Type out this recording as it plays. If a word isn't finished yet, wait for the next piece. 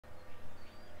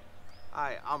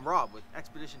Hi, I'm Rob with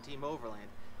Expedition Team Overland,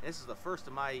 and this is the first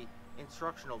of my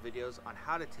instructional videos on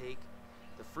how to take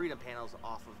the freedom panels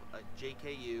off of a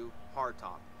JKU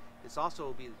hardtop. This also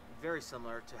will be very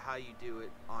similar to how you do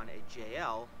it on a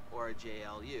JL or a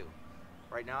JLU.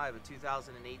 Right now I have a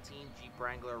 2018 Jeep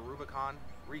Wrangler Rubicon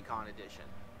Recon Edition.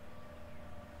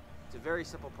 It's a very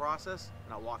simple process,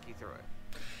 and I'll walk you through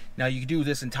it. Now you can do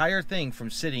this entire thing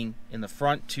from sitting in the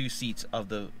front two seats of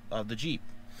the Jeep.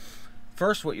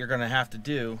 First, what you're going to have to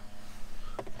do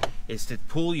is to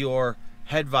pull your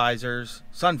head visors,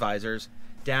 sun visors,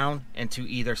 down and to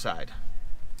either side.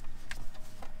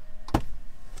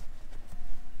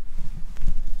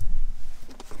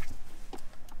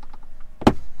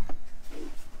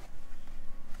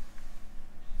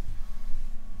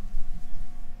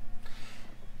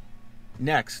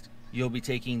 Next, you'll be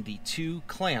taking the two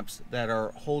clamps that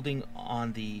are holding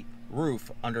on the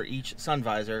roof under each sun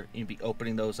visor and you'll be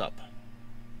opening those up.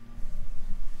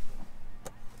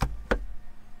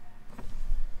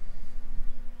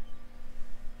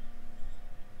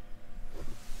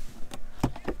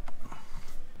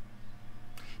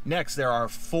 Next, there are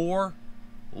 4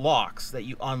 locks that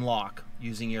you unlock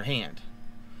using your hand.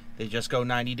 They just go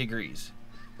 90 degrees.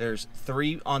 There's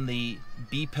 3 on the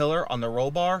B pillar on the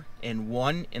roll bar and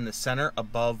 1 in the center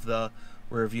above the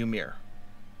rear view mirror.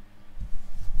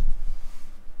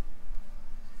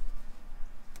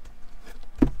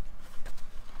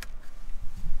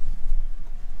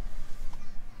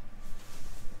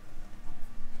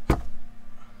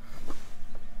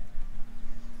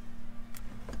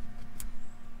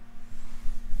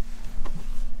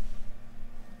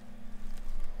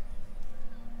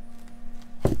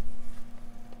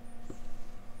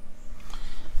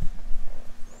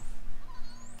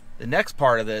 The next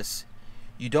part of this,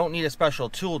 you don't need a special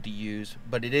tool to use,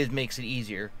 but it makes it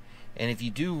easier. And if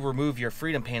you do remove your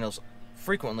freedom panels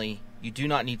frequently, you do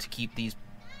not need to keep these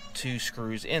 2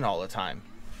 screws in all the time.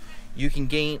 You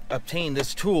can obtain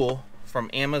this tool from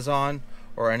Amazon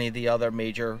or any of the other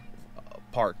major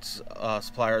parts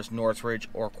suppliers, Northridge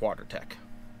or Quadratech.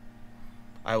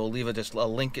 I will leave a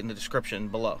link in the description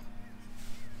below.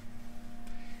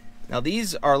 Now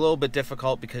these are a little bit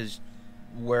difficult because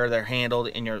where they're handled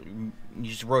and you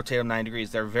just rotate them 9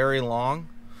 degrees. They're very long.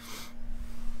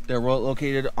 They're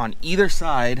located on either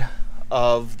side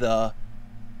of the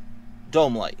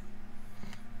dome light.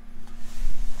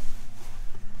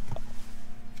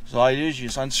 So all you do is you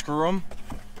just unscrew them.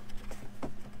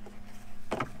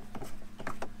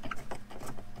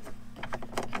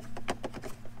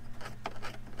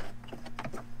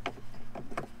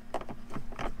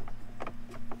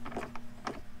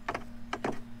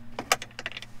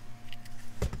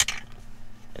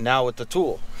 And now with the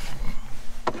tool.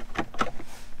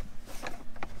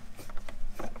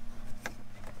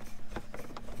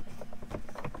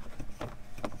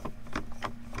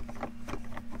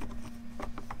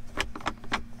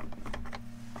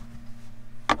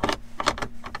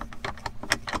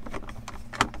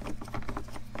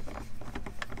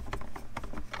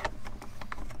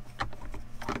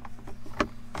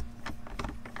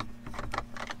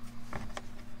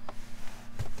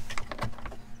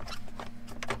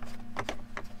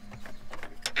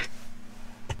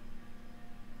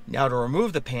 Now to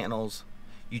remove the panels,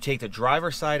 you take the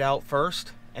driver's side out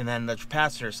first and then the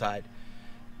passenger side.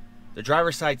 The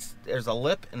driver's side, there's a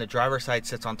lip and the driver's side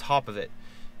sits on top of it.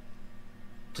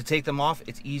 To take them off,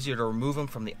 it's easier to remove them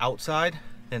from the outside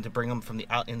than to bring them from the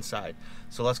inside.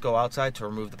 So let's go outside to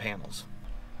remove the panels.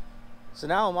 So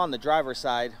now I'm on the driver's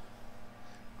side.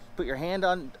 Put your hand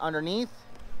underneath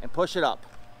and push it up.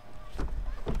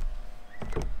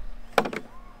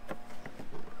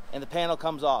 And the panel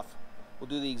comes off. We'll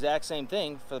do the exact same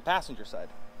thing for the passenger side.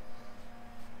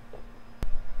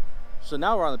 So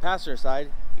now we're on the passenger side,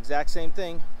 exact same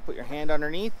thing. Put your hand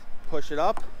underneath, push it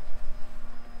up,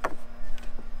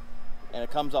 and it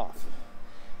comes off.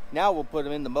 Now we'll put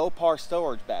them in the Mopar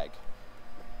storage bag.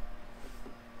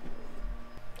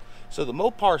 So the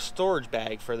Mopar storage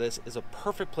bag for this is a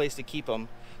perfect place to keep them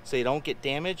so you don't get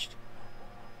damaged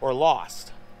or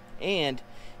lost. And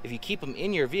if you keep them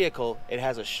in your vehicle, it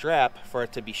has a strap for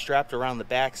it to be strapped around the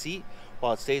back seat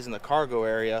while it stays in the cargo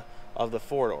area of the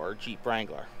 4-door Jeep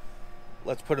Wrangler.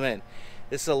 Let's put them in.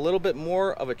 This is a little bit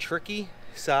more of a tricky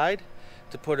side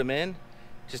to put them in.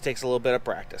 Just takes a little bit of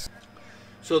practice.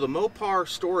 So the Mopar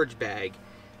storage bag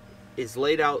is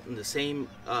laid out in the same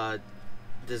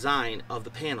design of the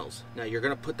panels. Now you're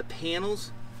going to put the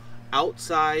panels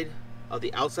outside of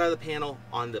the panel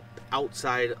on the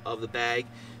outside of the bag,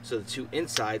 so the 2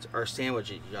 insides are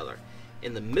sandwiched each other.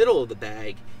 In the middle of the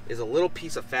bag is a little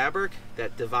piece of fabric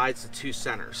that divides the 2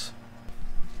 centers.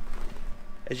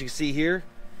 As you can see here,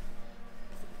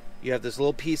 you have this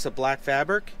little piece of black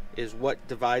fabric is what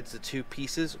divides the two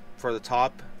pieces for the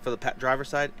top, for the driver's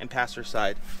side and passenger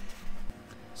side.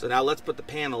 So now let's put the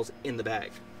panels in the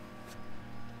bag.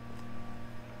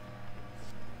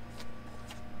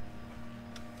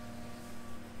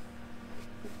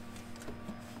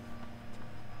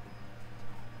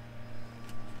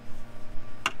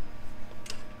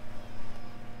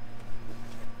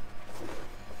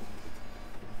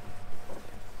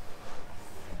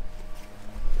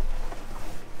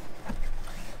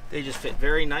 They just fit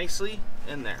very nicely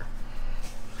in there.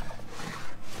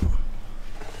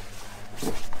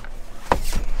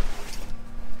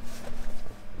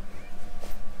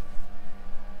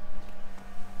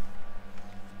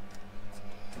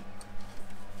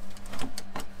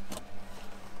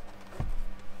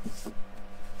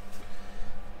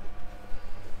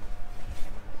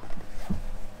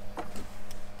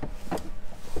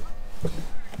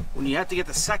 When you have to get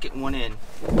the second one in,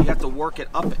 you have to work it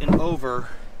up and over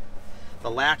the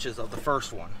latches of the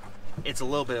first one. It's a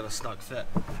little bit of a snug fit.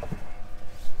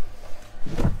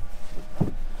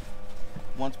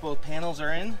 Once both panels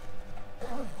are in,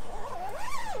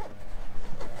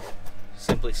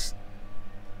 simply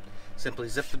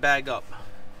zip the bag up.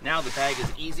 Now the bag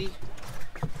is easy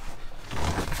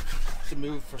to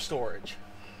move for storage.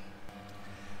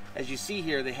 As you see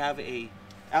here, they have a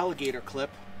alligator clip.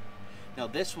 Now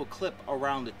this will clip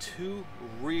around the two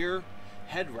rear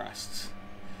headrests.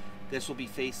 This will be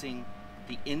facing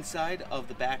the inside of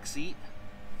the back seat.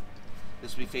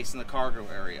 This will be facing the cargo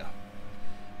area.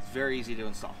 It's very easy to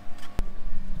install.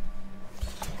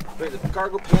 Put the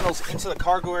cargo panels into the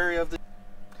cargo area of the...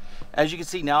 As you can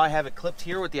see, now I have it clipped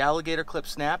here with the alligator clip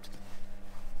snapped.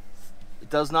 It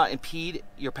does not impede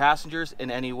your passengers in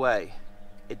any way.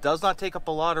 It does not take up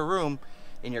a lot of room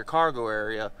in your cargo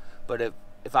area, but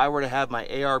if I were to have my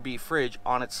ARB fridge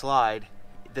on its slide,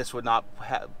 this would not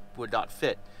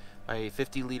fit. My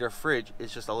 50-liter fridge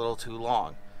is just a little too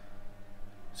long.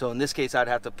 So in this case, I'd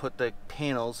have to put the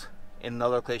panels in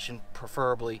another location,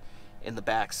 preferably in the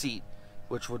back seat,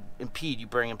 which would impede you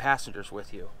bringing passengers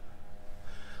with you.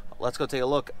 Let's go take a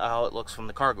look at how it looks from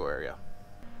the cargo area.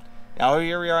 Now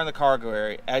here we are in the cargo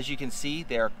area. As you can see,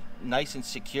 they are nice and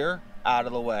secure out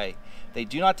of the way. They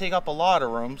do not take up a lot of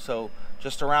room, so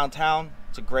just around town,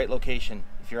 it's a great location.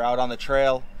 If you're out on the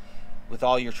trail with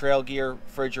all your trail gear,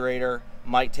 refrigerator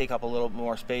might take up a little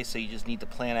more space, so you just need to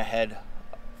plan ahead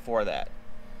for that.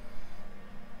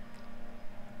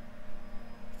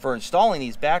 For installing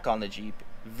these back on the Jeep,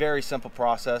 very simple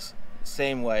process.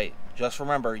 Same way, just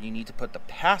remember you need to put the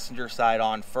passenger side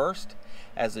on first,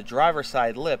 as the driver's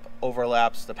side lip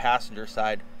overlaps the passenger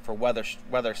side for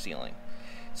weather sealing.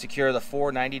 Secure the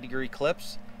 4 90-degree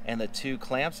clips and the 2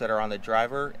 clamps that are on the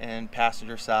driver and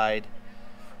passenger side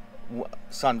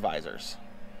sun visors.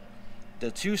 The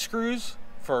 2 screws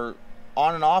for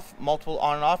on and off, multiple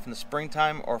on and off in the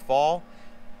springtime or fall,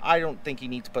 I don't think you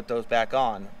need to put those back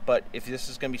on. But if this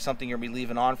is going to be something you're going to be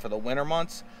leaving on for the winter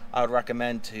months, I would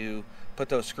recommend to put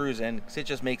those screws in, because it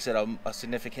just makes it a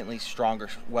significantly stronger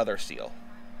weather seal.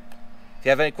 If you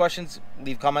have any questions,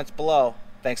 leave comments below.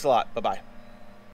 Thanks a lot. Bye-bye.